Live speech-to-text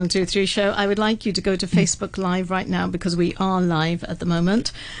1, 2, 3 show. I would like you to go to Facebook Live right now because we are live at the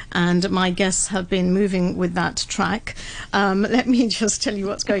moment and my guests have been moving with that track. Let me just tell you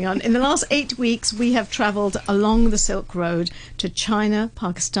what's going on. In the last 8 weeks, we have travelled along the Silk Road to China,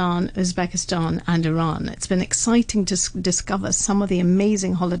 Pakistan, Uzbekistan and Iran. It's been exciting to discover some of the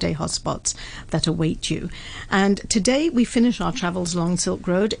amazing holiday hotspots that await you. And today we finish our travels along Silk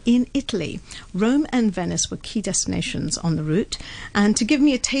Road in Italy. Rome and Venice were key destinations on the route. And to give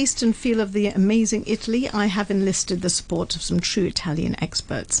me a taste and feel of the amazing Italy, I have enlisted the support of some true Italian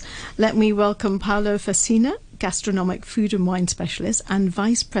experts. Let me welcome Paulo Fassina, gastronomic food and wine specialist and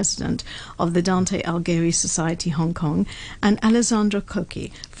vice president of the Dante Alighieri Society Hong Kong, and Alessandra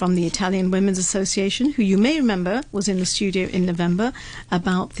Cocchi from the Italian Women's Association, who you may remember was in the studio in November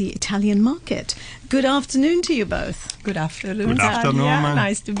about the Italian market. Good afternoon to you both. Good afternoon. Good afternoon.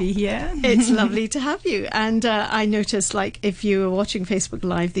 Nice to be here. It's lovely to have you. And I noticed, like, if you were watching Facebook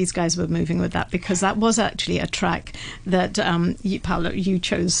Live, these guys were moving with that because that was actually a track that Paolo, you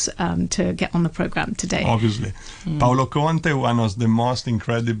chose to get on the program today. Obviously. Paolo Conte, one of the most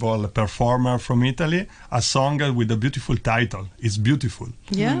incredible performer from Italy, a song with a beautiful title. It's beautiful.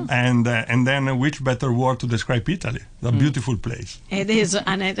 Yeah. And then which better word to describe Italy? A beautiful place. It is,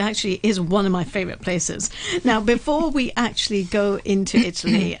 and it actually is one of my favorite places. Now, before we actually go into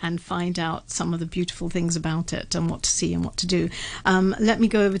Italy and find out some of the beautiful things about it and what to see and what to do, let me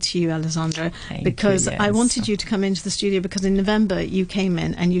go over to you, Alessandra, because I wanted you to come into the studio because in November you came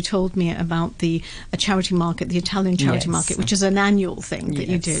in and you told me about a charity market, the Italian charity market, which is an annual thing that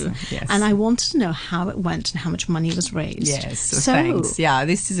you do. Yes. And I wanted to know how it went and how much money was raised. Yes, so thanks. Yeah,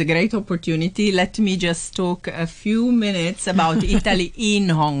 this is a great opportunity. Let me just talk a few minutes about Italy in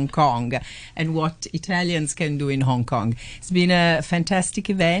Hong Kong and what Italians can do in Hong Kong. It's been a fantastic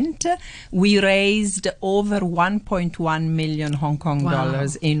event. We raised over 1.1 million Hong Kong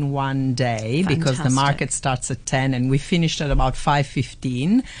dollars in one day. Fantastic. Because the market starts at 10 and we finished at about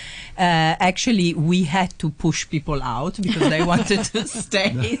 5:15. Actually, we had to push people out because they wanted to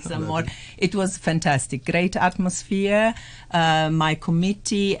stay some more. It was fantastic. Great atmosphere. My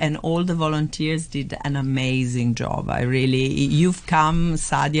committee and all the volunteers did an amazing job. You've come,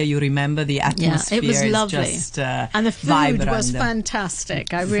 Sadia, you remember the atmosphere. Yeah, it was lovely. Just, and the food vibrant. was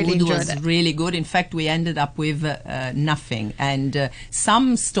fantastic. I really enjoyed it. Food was really good. In fact, we ended up with nothing. And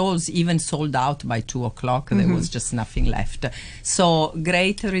some stalls even sold out by 2 o'clock. There was just nothing left. So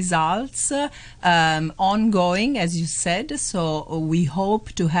great results. Ongoing, as you said. So we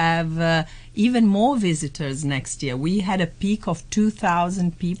hope to have even more visitors next year. We had a peak of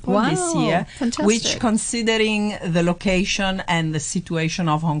 2,000 people this year, fantastic. Which, considering the location and the situation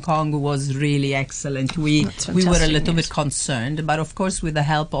of Hong Kong, was really excellent. We were a little bit concerned, but of course with the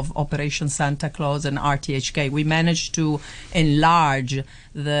help of Operation Santa Claus and RTHK, we managed to enlarge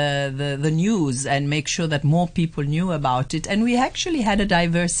the news and make sure that more people knew about it. And we actually had a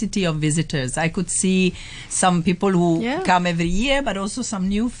diversity of visitors. I could see some people who come every year, but also some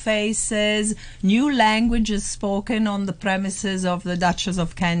new faces, new languages spoken on the premises of the Duchess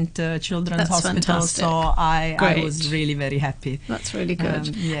of Kent Children's Hospital. Fantastic. So I was really very happy. That's really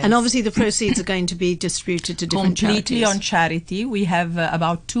good. Yes. And obviously the proceeds are going to be distributed to different completely charities. On charity. We have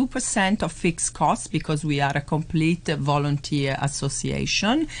about 2% of fixed costs because we are a complete volunteer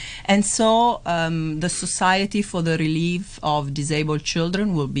association. And so the Society for the Relief of Disabled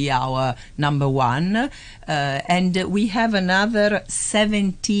Children will be our number one. And we have another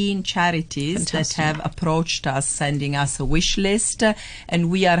 17 charities that have approached us, sending us a wish list.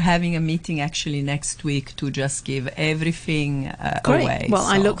 And we are having a meeting actually next week to just give everything away. Well,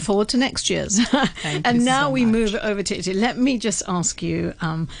 I look forward to next year's. And now we move over to Italy. Let me just ask you,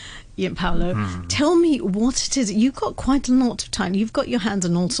 Paolo, tell me what it is. You've got quite a lot of time. You've got your hands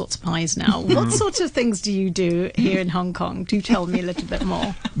on all sorts of pies now. What sorts of things do you do here in Hong Kong? Do tell me a little bit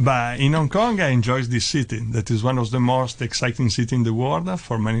more. But in Hong Kong, I enjoy this city. That is one of the most exciting cities in the world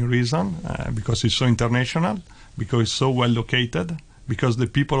for many reasons. Because it's so international, because it's so well located, because the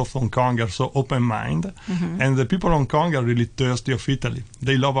people of Hong Kong are so open-minded, and the people of Hong Kong are really thirsty of Italy.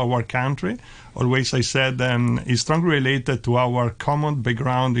 They love our country. Always, I said, it's strongly related to our common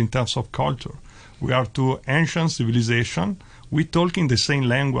background in terms of culture. We are two ancient civilizations. We talk in the same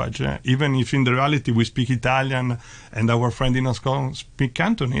language, even if in the reality we speak Italian and our friend in Hong Kong speak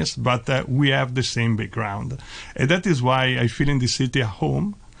Cantonese, but we have the same background. And that is why I feel in this city at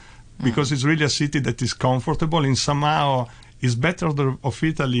home, because it's really a city that is comfortable and somehow is better of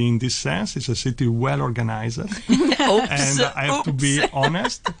Italy in this sense. It's a city well organized. And I have to be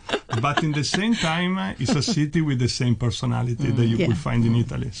honest, But in the same time, it's a city with the same personality that you could find in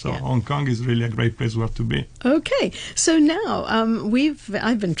Italy. So Hong Kong is really a great place where to be. Okay, so now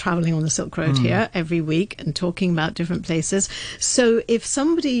I've been traveling on the Silk Road here every week and talking about different places. So if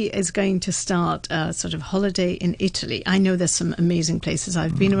somebody is going to start a sort of holiday in Italy, I know there's some amazing places.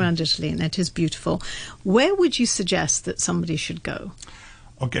 I've been around Italy and it is beautiful. Where would you suggest that somebody should go?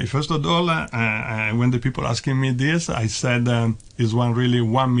 Okay, first of all, when the people asking me this, I said it's one really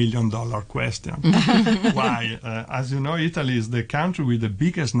 $1 million question. Why? As you know, Italy is the country with the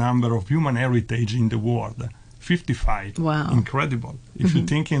biggest number of human heritage in the world. 55. Wow. Incredible. If you're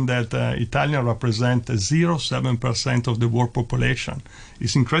thinking that Italians represent 0.7% of the world population,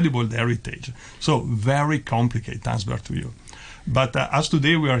 it's incredible, the heritage. So very complicated answer to you. But as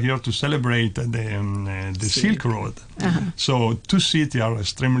today we are here to celebrate the Silk Road. So two cities are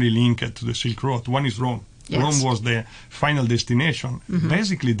extremely linked to the Silk Road. One is Rome. Yes. Rome was the final destination.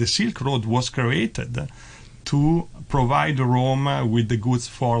 Basically, the Silk Road was created to provide Rome with the goods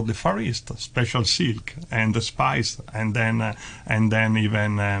for the Far East, special silk and the spice, and then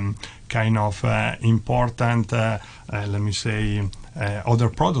even kind of important, let me say, other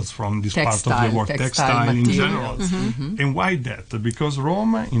products from this part of the world, textile in general. And why that? Because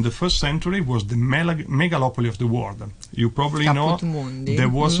Rome in the first century was the megalopoly of the world. You probably know there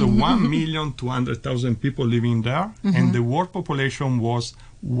was 1,200,000 people living there, and the world population was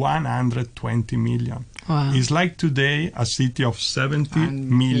 120 million. Wow. It's like today a city of 70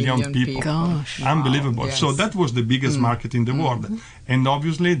 million people. Gosh. Unbelievable. Wow, yes. So that was the biggest market in the world. And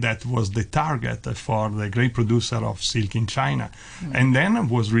obviously that was the target for the great producer of silk in China. And then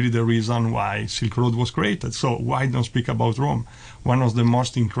was really the reason why Silk Road was created. So why don't speak about Rome? One of the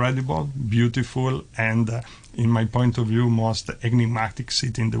most incredible, beautiful, and in my point of view, most enigmatic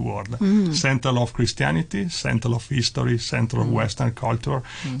city in the world. Center of Christianity, center of history, center of Western culture.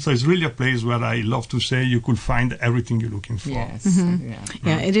 So it's really a place where I love to say you could find everything you're looking for. Yes.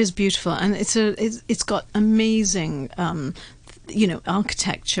 Yeah, it is beautiful, and it's got amazing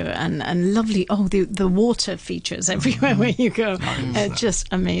architecture and lovely. The water features everywhere where you go. Just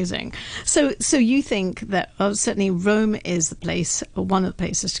amazing. So you think that certainly Rome is the place, or one of the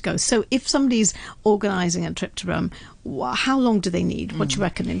places to go. So if somebody's organising a trip to Rome, how long do they need? What do you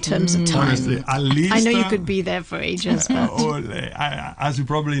reckon in terms of time? Honestly, at least, I know you could be there for ages, but as you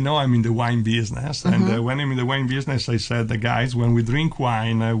probably know, I'm in the wine business, and when I'm in the wine business, I said, guys, when we drink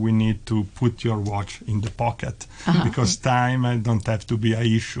wine, we need to put your watch in the pocket because time don't have to be an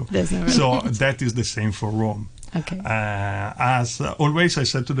issue. So that is the same for Rome. Okay. As always, I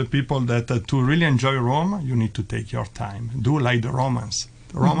said to the people that to really enjoy Rome, you need to take your time. Do like the Romans.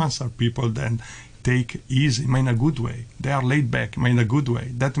 The Romans are people that take easy, in a good way. They are laid back, in a good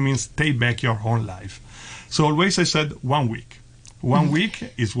way. That means take back your own life. So always I said 1 week. 1 week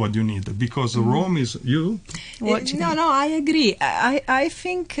is what you need, because Rome is you. No, I agree. I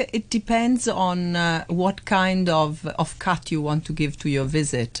think it depends on what kind of cut you want to give to your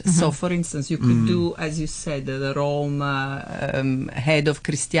visit. So, for instance, you could do, as you said, the Rome head of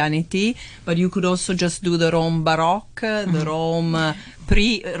Christianity, but you could also just do the Rome Baroque, the Rome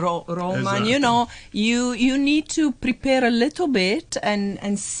pre-Roman. Exactly. You need to prepare a little bit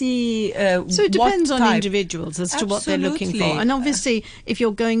and see. So it depends what on type. Individuals as to what they're looking Absolutely. for. And obviously, if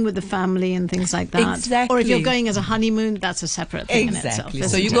you're going with the family and things like that, Exactly. or if you're going as a honeymoon, that's a separate thing in itself. So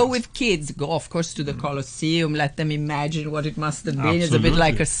isn't you it? go with kids, go of course to the Colosseum, let them imagine what it must have been. It's a bit Absolutely.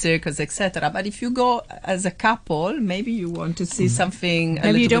 like a circus, etc. But if you go as a couple, maybe you want to see something.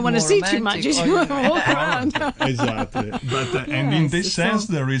 Maybe you don't want to see too romantic, much. You or, just want to walk around. Exactly. But and in Yes, this so- sense,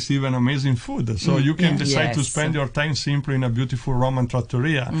 there is even amazing food. So you can decide to Yes. spend your time simply in a beautiful Roman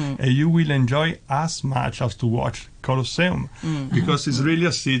trattoria, and you will enjoy as much as to watch Colosseum, because it's really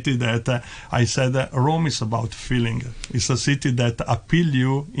a city that I said Rome is about feeling. It's a city that appeals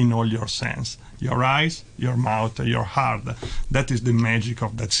you in all your sense. Your eyes, your mouth, your heart. That is the magic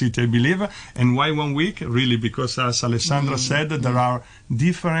of that city, I believe. And why 1 week? Really, because as Alessandra said, there are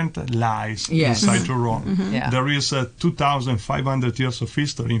different lives Yes. inside to Rome. Yeah. There is 2,500 years of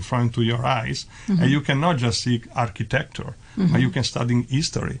history in front of your eyes, and you cannot just see architecture, but you can study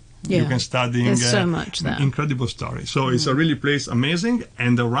history. Yeah. You can study There's so much there. incredible story. So it's a really place amazing.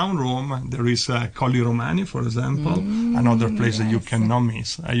 And around Rome, there is Colli Romani, for example, another place that you cannot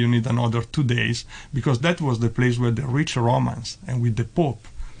miss. You need another 2 days, because that was the place where the rich Romans and with the Pope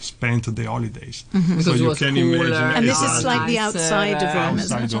spent the holidays. Because So it you was can cooler, imagine. And this is exactly. slightly outside of Rome,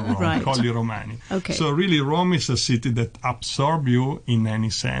 isn't Outside it? of Rome, Right. Colli Romani. Okay. So really, Rome is a city that absorbs you in any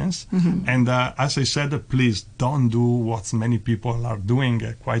sense. And as I said, please don't do what many people are doing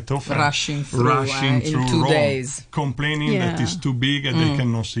quite often. Rushing through in 2 Rome, days. complaining that Yeah. it's too big and they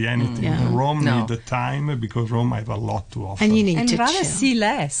cannot see anything. Yeah. Rome No. need the time because Rome have a lot to offer. And you need And to rather chill. see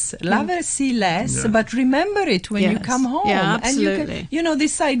less, Yeah. but remember it when you Yes. come home. Yeah, And you absolutely. can,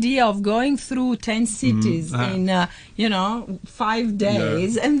 this idea of going through 10 cities in, 5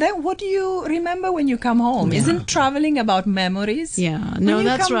 days, and then what do you remember when you come home? Isn't traveling about memories? Yeah. When No, you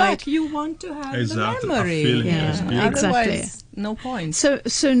that's come right. back, you want to have Exactly, the a memory. feeling, Yeah, experience. Otherwise, no point.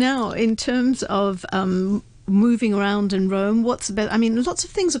 So now, in terms of moving around in Rome, what's the best? I mean, lots of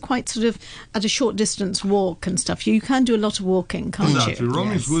things are quite sort of at a short distance walk and stuff. You can do a lot of walking, can't Exactly. you?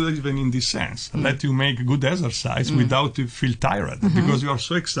 Rome Yes. is good even in this sense. Let you make good exercise without you feel tired because you are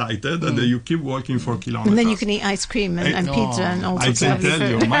so excited that you keep walking for kilometers. And then you can eat ice cream and pizza and all I sorts of can lovely tell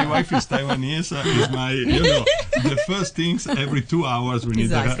you, food. my wife is Taiwanese. Is my, the first things every 2 hours we need.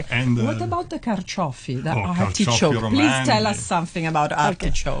 Exactly. And What about the carciofi, the carciofi artichoke? Please romani. tell us something about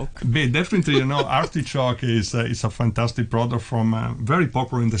artichoke. Definitely, artichoke is a fantastic product from very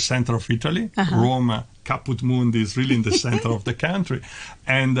popular in the center of Italy. Rome, Caput Mundi is really in the center of the country,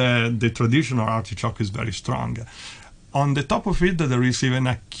 and the traditional artichoke is very strong. On the top of it, there is even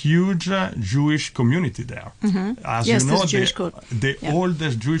a huge Jewish community there. As Yes, you know, there's Jewish the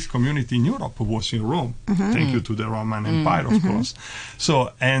oldest Jewish community in Europe was in Rome. Thank you to the Roman Empire, of course.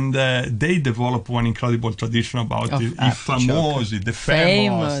 So, and they developed one incredible tradition about Of I famosi, the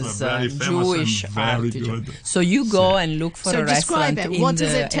famous, very famous Jewish and very artichoke. good. So you go and look for So a describe restaurant. it. What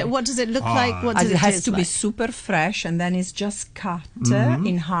does it? What does it look like? What does It has taste to be like? super fresh, and then it's just cut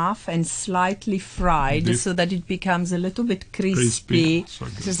in half and slightly fried so that it becomes a little bit crispy. So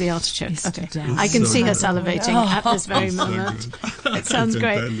This good. is the artichoke. It's Okay, delicious. I can so see her good. salivating at this very So moment. good. It sounds I can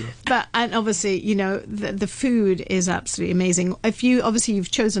great. tell you. But and obviously, the food is absolutely amazing. If you've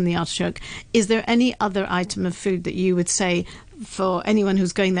chosen the artichoke, is there any other item of food that you would say for anyone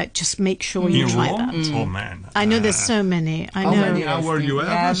who's going there, just make sure you In try Rome? that? Oh man. I know there's so many. I How know. many hours you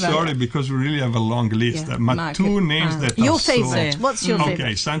have? Sorry, because we really have a long list. Yeah. But two names that are Your so... favorite? What's your Okay,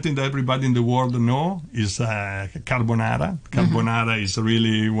 favorite? something that everybody in the world know is carbonara. Carbonara is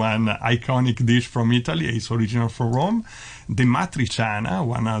really one iconic dish from Italy. It's original from Rome. The matriciana,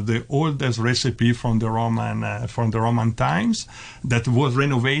 one of the oldest recipe from the Roman times, that was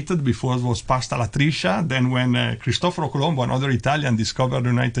renovated before it was pasta alla triscia. Then when Cristoforo Colombo, another Italian, discovered the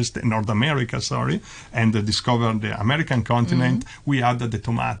United States, North America, and discovered the American continent, we added the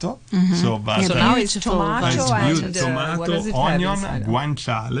tomato. So now it's Beautiful. tomato it's and tomato, what does it onion, have inside?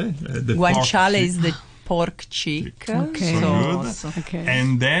 guanciale. The Guanciale pork is the pork cheek. Okay. So good. Okay.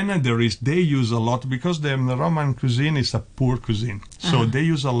 And then they use a lot, because the Roman cuisine is a poor cuisine. So they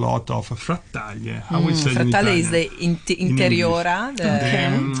use a lot of frattaglie. How we say in Frattale is Italian? the interiora,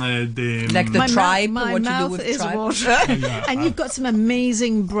 like the My tribe. my what you do mouth with is tribe. watering. And you've got some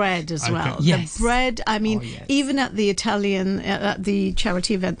amazing bread as well. Yes. The bread, I mean, yes. even at the at the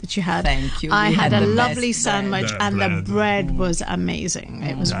charity event that you had, Thank you. I We had had a the lovely best bread. sandwich, The and the bread. bread was amazing.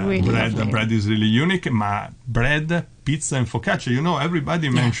 It was really bread. lovely. The bread is really unique. Bread, pizza, and focaccia. Everybody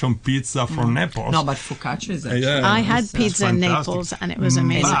mentioned pizza from Naples. No, but focaccia is actually. Yeah. I had It's pizza in fantastic. Naples, and it was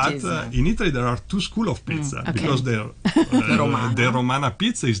amazing. But in Italy there are two schools of pizza, because the Romana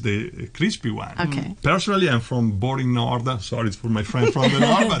pizza is the crispy one. Okay. Personally, I'm from boring north. Sorry for my friend from the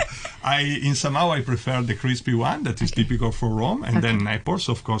north, but I prefer the crispy one that is typical for Rome, and then Naples,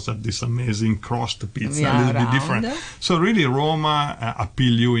 of course, have this amazing crust pizza, a little bit different. So really, Roma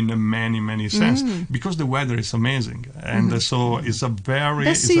appeal you in many sense, because the weather is amazing, and so it's a very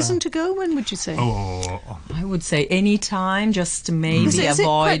Best season to go? When would you say? I would say any time, just maybe Is it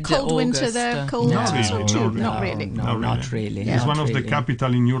quite avoid cold August. winter there? Cold Not winter really, too? not really. Not really. No, not really. It's not one of the really.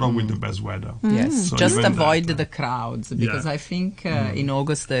 capital in Europe with the best weather. Yes, So just even avoid that, the crowds, because yeah. I think in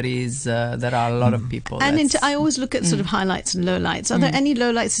August there are a lot of people. And That's- I always look at sort of highlights and lowlights. Are there any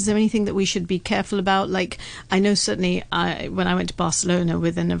lowlights? Is there anything that we should be careful about? Like, I know certainly when I went to Barcelona,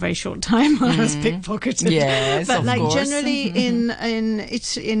 within a very short time, I was pickpocketed. Yes, but of like course. generally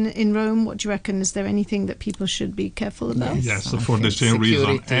in Rome, what do you reckon? Is there anything that people should be careful about? Yes, I for the think same reason.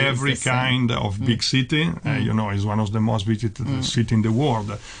 security is Every the same. kind of big city, is one of the most visited city in the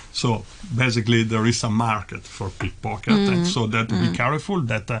world. So basically, there is a market for pickpocket, and so that be careful.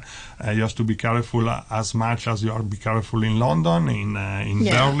 That you have to be careful as much as you are be careful in London, in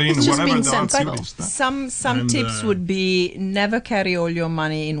Berlin, It's just wherever being there are sensible. tourists. Some tips would be: never carry all your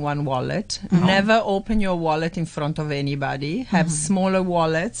money in one wallet. Mm-hmm. Never open your wallet in front front of anybody, have smaller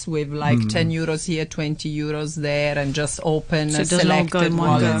wallets with like 10 euros here, 20 euros there, and just open selected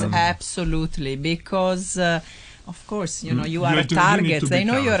wallets. Absolutely, because of course, you are a target. They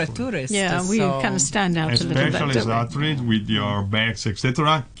know you're a tourist. Yeah, we kind of stand out a little bit. Especially as athletes with your bags,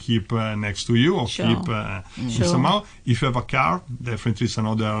 etc. Keep next to you or keep somehow. If you have a car, definitely it's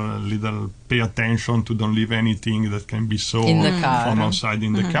another little pay attention to don't leave anything that can be sold in the car. From outside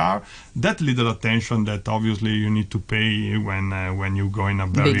in the car. That little attention that obviously you need to pay when you go in a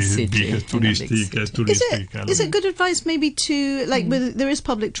very big touristic Is it good advice maybe to, like, there is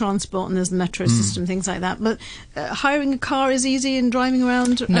public transport and there's the metro system, things like that, but hiring a car is easy and driving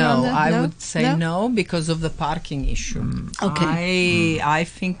around? No, there? I would say no because of the parking issue. Okay. I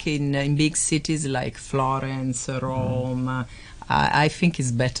think in big cities like Florence, Rome, I think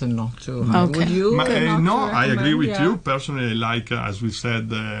it's better not to. Would you? I agree with you. Personally, like as we said,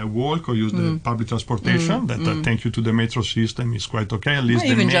 walk or use the public transportation. Thank you to the metro system is quite okay. At least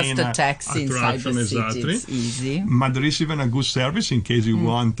even the main just a taxi inside the city, it's easy. But there is even a good service in case you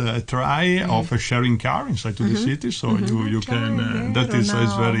want a try of a sharing car inside to the city. So you can. That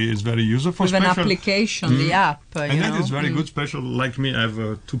is very useful. With an application, the app. And that is very good. Special like me, I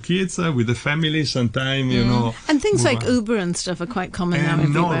have 2 kids with the family. Sometimes and things like Uber and stuff are quite common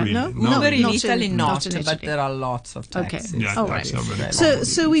now everywhere. Uber in Italy not, but there are lots of taxis. Okay. All right.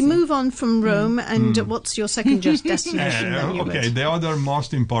 So we move on from Rome, and what's your second destination? The other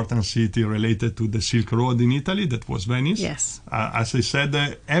most important city related to the Silk Road in Italy, that was Venice. Yes. As I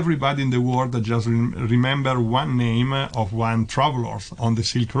said, everybody in the world just remember one name of one traveler on the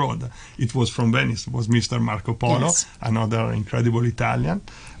Silk Road. It was from Venice. It was Mr. Marco Paulo, another incredible Italian.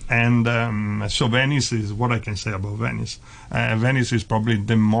 And so Venice is what I can say about Venice. Venice is probably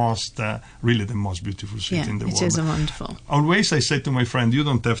the most beautiful city in the world. It is wonderful. Always I say to my friend, you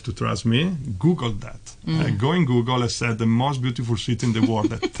don't have to trust me. Google that. Go in Google. I said the most beautiful city in the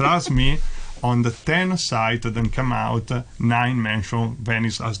world. Trust me. On the 10 site then come out 9 mention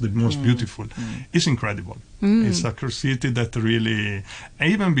Venice as the most beautiful. It's incredible. It's a city that really,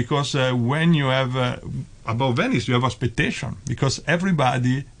 even because when you have about Venice, you have expectation because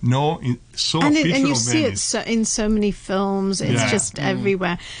everybody know and you see it in so many films. It's just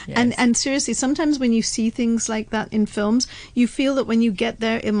everywhere. Yes. And seriously, sometimes when you see things like that in films, you feel that when you get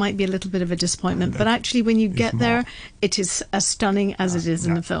there, it might be a little bit of a disappointment. But actually, when you get there, it is as stunning as it is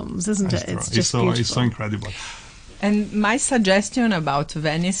in the films, isn't it? It's just beautiful. It's so incredible. And my suggestion about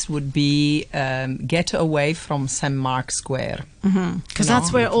Venice would be get away from St. Mark's Square. Because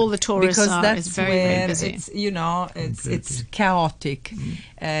that's where all the tourists are. That's it's very busy. It's chaotic.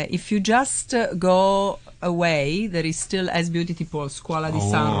 If you just go away, there is still as beautiful Scuola di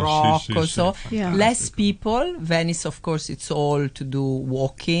San Rocco. Less people. Venice, of course, it's all to do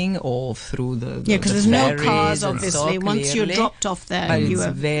walking or through the because there's no cars, obviously. So once you're dropped off there, but it's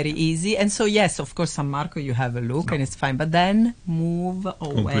very easy. And so, yes, of course, San Marco, you have a look and it's fine. But then move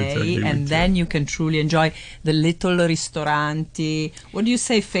away, and then you can truly enjoy the little ristoranti. What do you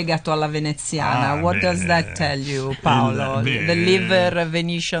say, fegato alla veneziana? What does that tell you, Paolo? The liver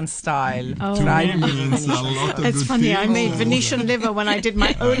Venetian style. To me means a lot of it's funny, I made Venetian liver when I did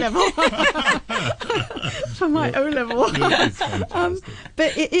my O-level. For my O-level.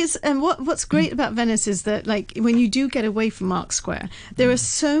 But it is, and what's great about Venice is that, like, when you do get away from Mark Square, there are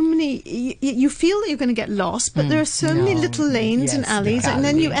so many, you feel that you're going to get lost, but there are so many little lanes and alleys, and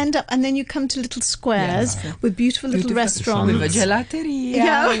then you end up, and then you come to little squares with beautiful little restaurants. With a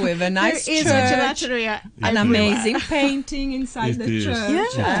gelateria, with a nice church. There is a gelateria. An amazing painting inside the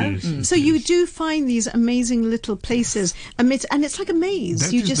church. So you do find these amazing little places amidst, and it's like a maze.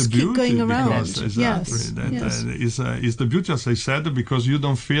 That you just keep going around. It's the beauty, as I said, because you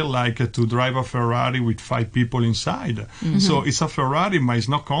don't feel like to drive a Ferrari with 5 people inside. So it's a Ferrari, but it's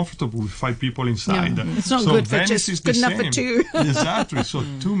not comfortable with 5 people inside. No, it's not good for just good enough for 2. Exactly. So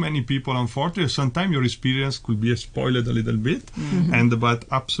too many people, unfortunately, sometimes your experience could be spoiled a little bit. But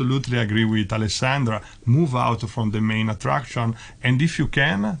absolutely agree with Alessandra. Move out from the main attraction, and if you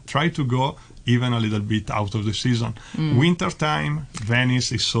can, try to go even a little bit out of the season. Winter time,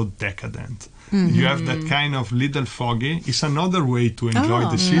 Venice is so decadent. You have that kind of little foggy. It's another way to enjoy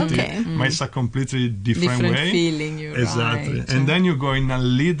the city, but it's a completely different way. Feeling. You're exactly. right. And then you go in a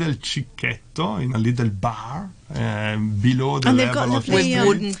little cicchetto, in a little bar, below the And they've got level of lovely, the with street.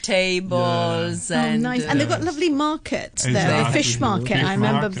 wooden tables and nice. And they've got lovely markets there, the Exactly. fish market. Fish I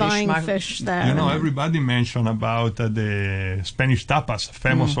remember market. buying Fish fish there. You know, everybody mentioned about the Spanish tapas,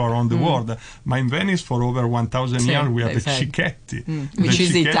 famous around the world. But in Venice, for over 1,000 years, we have the they've had. cicchetti. Which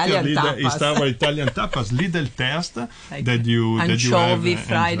is cicchetti Italian is tapas. our Italian tapas, little test Like that you anchovy, have,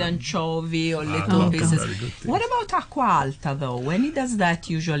 fried and, anchovy or little pieces. very good thing. What about acqua alta though? When does that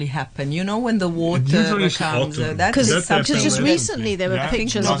usually happen? You know, when the water usually it's comes. autumn. That Because is something just that- recently there were Yeah,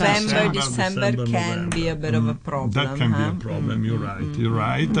 pictures I of think that. November, December can be a bit of a problem. That can be a problem. You're right. You're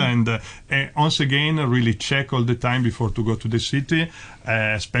right. And once again, really check all the time before to go to the city.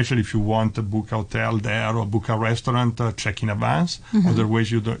 Especially if you want to book a hotel there or book a restaurant, check in advance. Otherwise,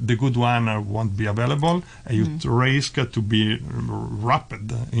 the good one won't be available, and you risk to be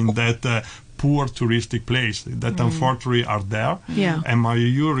rapid in that poor touristic place that unfortunately are there. Yeah. And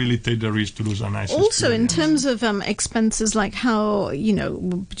you really take the risk to lose a nice Also, in experience. terms of expenses, like how,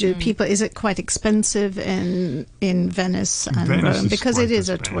 do people, is it quite expensive in Venice and Venice Rome? is Because it quite is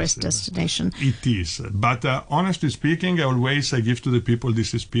a tourist expensive. destination. It is, but honestly speaking, I always give to the people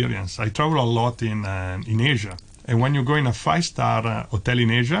this experience. I travel a lot in Asia, and when you go in a 5-star hotel in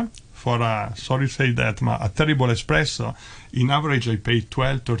Asia, for sorry to say that, a terrible espresso, in average I pay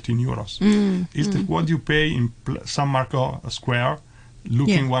 12-13 euros. It's what you pay in San Marco Square,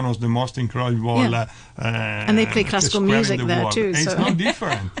 looking one of the most incredible And they play classical square in music the there world. too, And so- it's not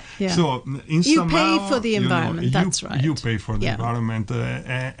different. Yeah. So in You somehow, pay for the environment, that's right. You pay for the Yeah. environment,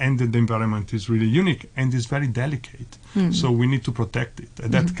 and the environment is really unique and it's very delicate. So we need to protect it.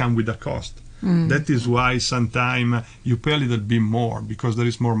 That comes with a cost. That is why sometimes you pay a little bit more because there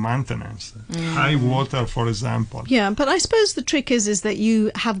is more maintenance. High water, for example. Yeah, but I suppose the trick is that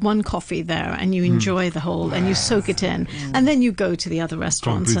you have one coffee there and you enjoy the whole and you soak it in, and then you go to the other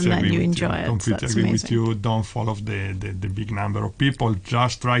restaurants and then you enjoy it. Completely That's agree amazing. with you. Don't follow the big number of people.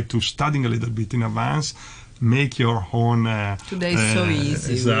 Just try to study a little bit in advance. Make your own. Today is so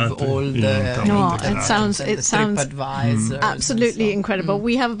easy exactly, with all the internet, No, exactly. it sounds- and it the sounds TripAdvisors and absolutely so. incredible.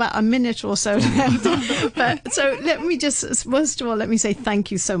 We have about a minute or so left. But so let me just, first of all, let me say thank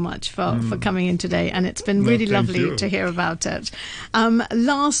you so much for coming in today. And it's been really thank lovely you. to hear about it.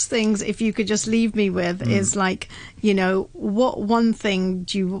 Last things, if you could just leave me with, is like, what one thing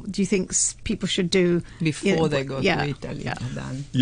do you think people should do Before they go yeah, to Italy. yeah. Then.